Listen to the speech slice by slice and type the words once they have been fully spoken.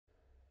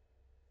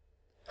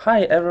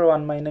Hi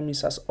everyone, my name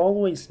is as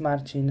always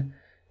Martin,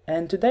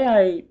 and today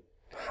I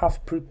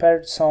have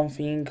prepared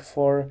something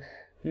for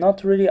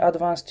not really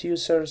advanced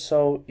users,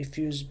 so if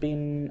you've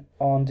been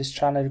on this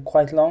channel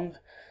quite long,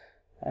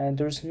 and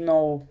there's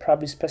no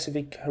probably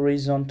specific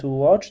reason to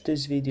watch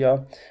this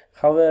video.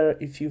 However,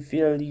 if you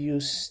feel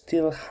you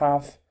still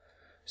have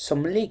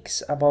some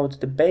leaks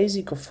about the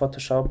basic of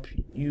Photoshop,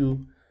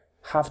 you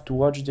have to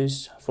watch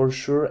this for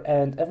sure.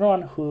 And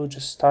everyone who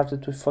just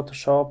started with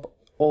Photoshop,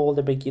 all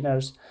the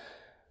beginners,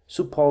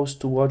 supposed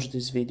to watch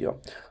this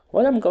video.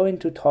 What I'm going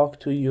to talk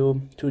to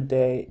you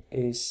today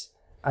is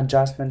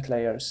adjustment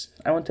layers.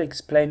 I want to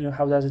explain you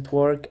how does it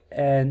work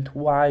and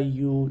why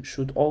you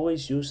should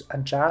always use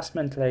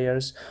adjustment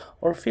layers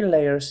or fill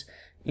layers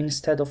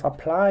instead of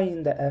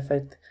applying the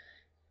effect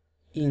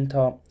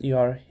into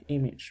your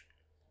image.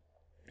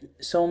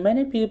 So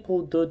many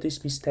people do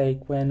this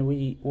mistake when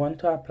we want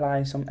to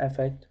apply some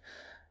effect.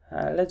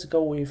 Let's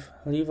go with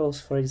levels,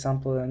 for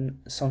example, and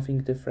something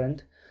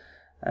different.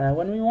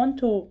 When we want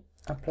to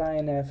apply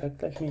an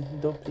effect, let me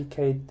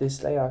duplicate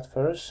this layout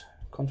first.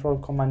 Control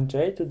Command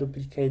J to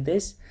duplicate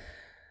this.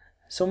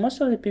 So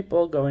most of the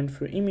people going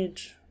through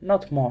image,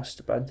 not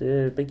most, but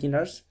the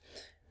beginners,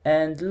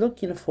 and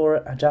looking for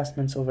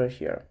adjustments over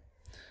here.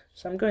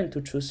 So I'm going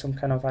to choose some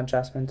kind of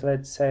adjustment.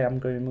 Let's say I'm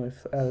going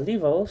with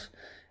levels.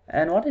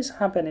 And what is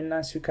happening,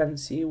 as you can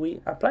see,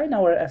 we apply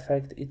our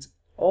effect. It's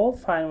all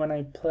fine when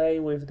I play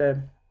with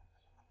the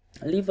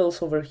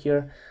levels over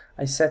here.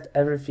 I set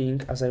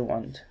everything as I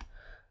want.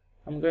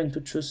 I'm going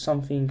to choose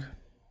something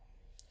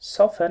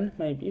soften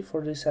maybe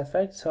for this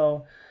effect.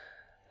 So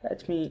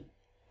let me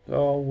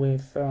go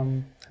with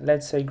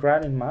let's say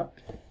gradient map.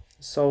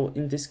 So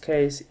in this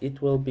case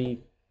it will be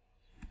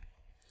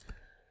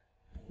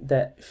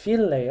the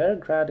fill layer.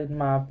 Gradient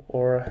map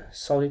or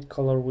solid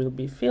color will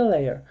be fill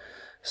layer.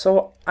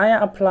 So I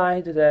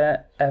applied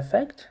the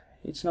effect.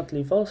 It's not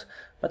levels,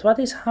 but what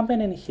is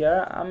happening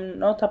here, I'm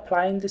not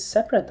applying this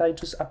separate. I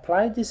just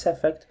applied this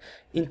effect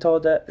into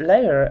the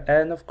layer,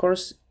 and of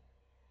course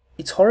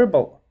it's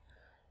horrible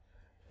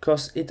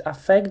because it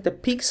affects the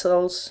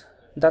pixels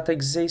that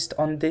exist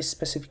on this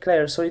specific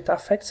layer, so it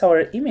affects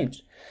our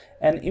image.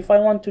 And if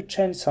I want to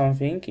change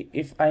something,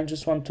 if I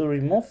just want to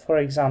remove, for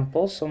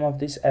example, some of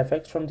this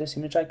effect from this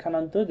image, I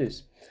cannot do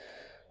this.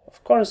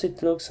 Of course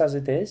it looks as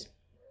it is,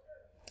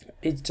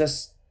 it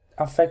just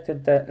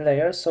affected the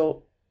layer.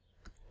 So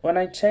when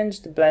I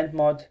change the blend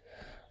mode,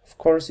 of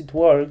course it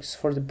works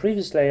for the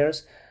previous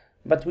layers,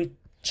 but we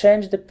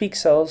change the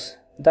pixels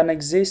that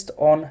exist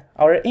on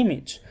our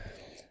image.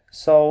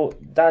 So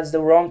that's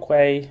the wrong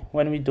way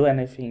when we do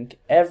anything.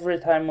 Every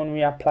time when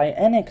we apply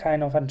any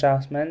kind of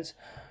adjustments,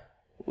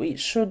 we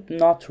should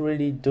not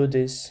really do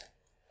this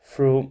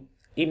through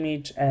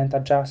image and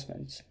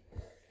adjustments.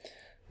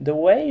 The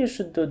way you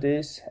should do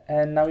this,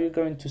 and now you're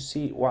going to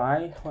see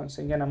why, once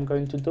again I'm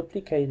going to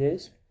duplicate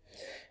this,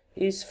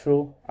 is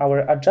through our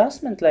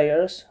adjustment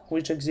layers,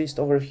 which exist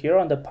over here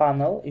on the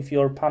panel if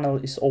your panel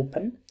is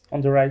open on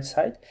the right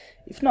side.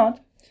 If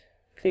not,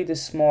 click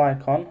this small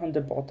icon on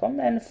the bottom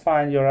and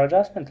find your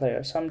adjustment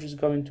layer. So I'm just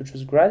going to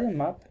choose gradient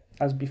map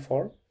as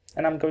before,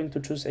 and I'm going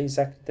to choose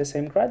exactly the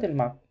same gradient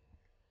map.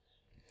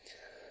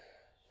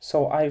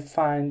 So I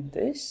find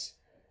this,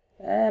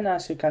 and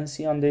as you can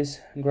see on this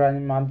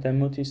gradient map, the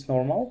mood is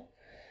normal.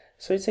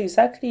 So it's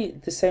exactly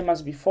the same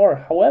as before.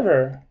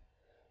 However,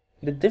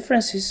 the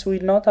difference is we're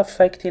not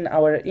affecting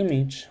our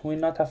image. We're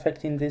not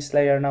affecting this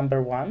layer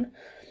number 1,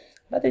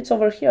 but it's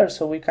over here.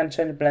 So we can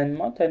change blend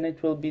mode and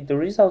it will be, the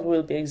result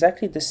will be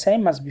exactly the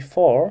same as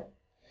before.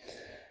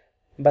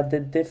 But the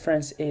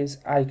difference is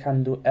I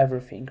can do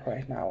everything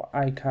right now.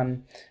 I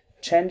can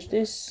change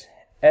this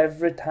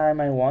every time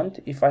I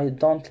want. If I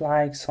don't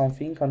like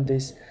something on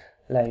this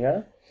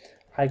layer,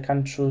 I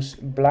can choose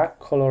black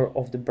color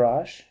of the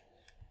brush.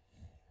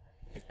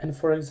 And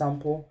for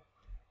example,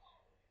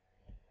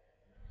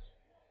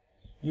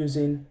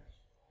 using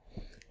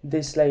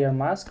this layer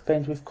mask,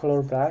 paint with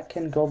color black,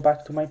 and go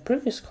back to my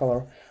previous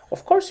color.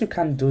 Of course you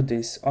can do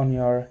this on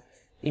your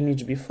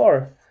image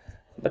before,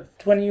 but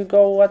when you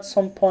go at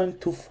some point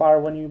too far,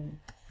 when you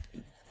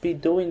be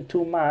doing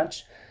too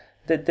much,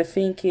 the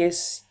thing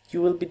is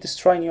you will be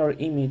destroying your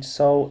image.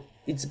 So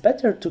it's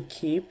better to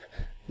keep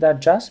the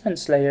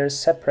adjustments layers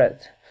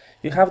separate.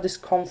 You have this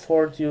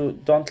comfort, you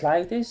don't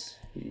like this,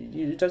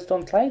 you just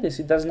don't like this,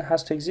 it doesn't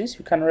have to exist,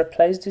 you can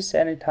replace this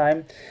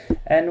anytime.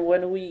 And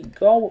when we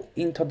go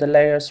into the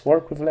layers,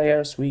 work with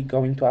layers, we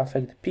go into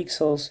affect the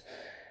pixels,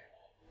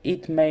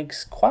 it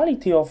makes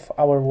quality of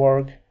our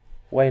work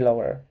way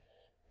lower.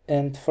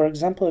 And for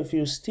example, if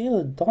you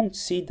still don't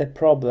see the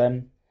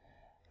problem,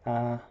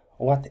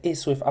 what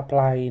is with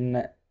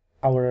applying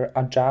our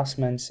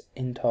adjustments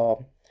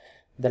into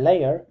the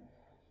layer,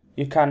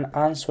 you can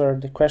answer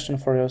the question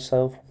for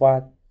yourself,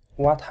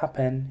 what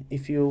happens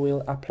if you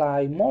will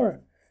apply more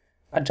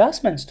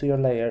adjustments to your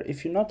layer,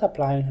 if you're not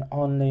applying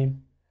only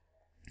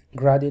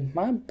gradient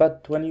map,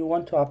 but when you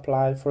want to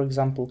apply, for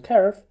example,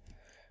 curve,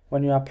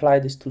 when you apply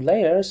these two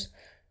layers,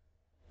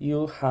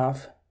 you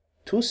have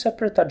two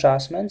separate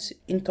adjustments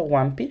into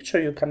one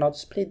picture. You cannot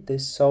split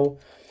this. So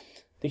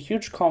the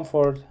huge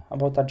comfort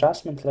about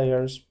adjustment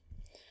layers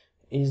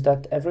is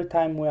that every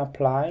time we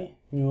apply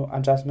new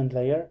adjustment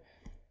layer,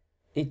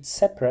 it's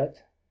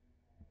separate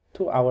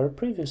to our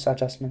previous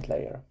adjustment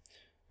layer.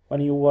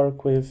 When you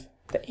work with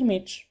the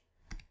image,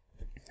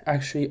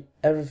 actually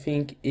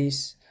everything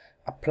is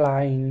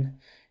applying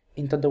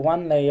into the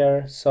one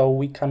layer, so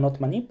we cannot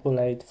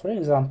manipulate. For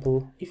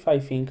example, if I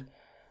think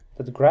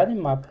that the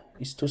gradient map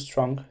is too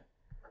strong,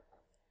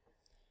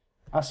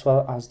 as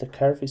well as the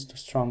curve is too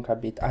strong a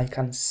bit, I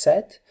can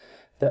set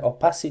the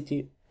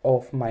opacity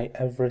of my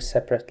every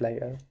separate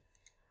layer.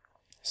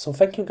 So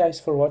thank you guys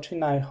for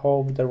watching. I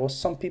hope there was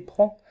some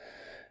people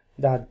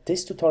that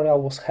this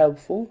tutorial was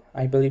helpful.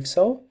 I believe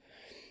so.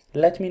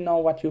 Let me know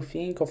what you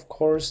think. Of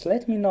course,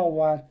 let me know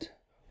what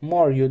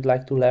more you'd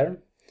like to learn.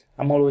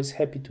 I'm always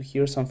happy to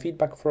hear some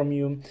feedback from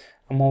you.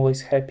 I'm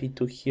always happy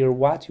to hear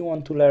what you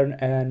want to learn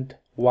and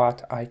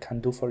what I can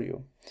do for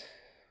you.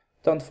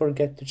 Don't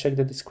forget to check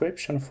the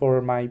description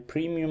for my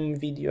premium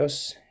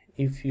videos.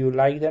 If you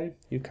like them,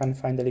 you can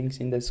find the links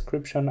in the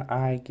description.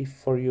 I give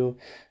for you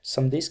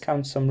some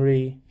discounts, some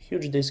really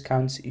huge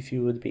discounts if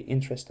you would be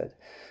interested.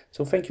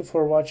 So thank you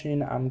for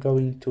watching. I'm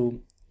going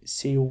to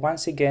see you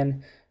once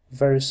again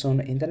very soon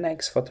in the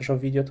next Photoshop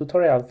video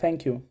tutorial.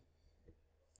 Thank you.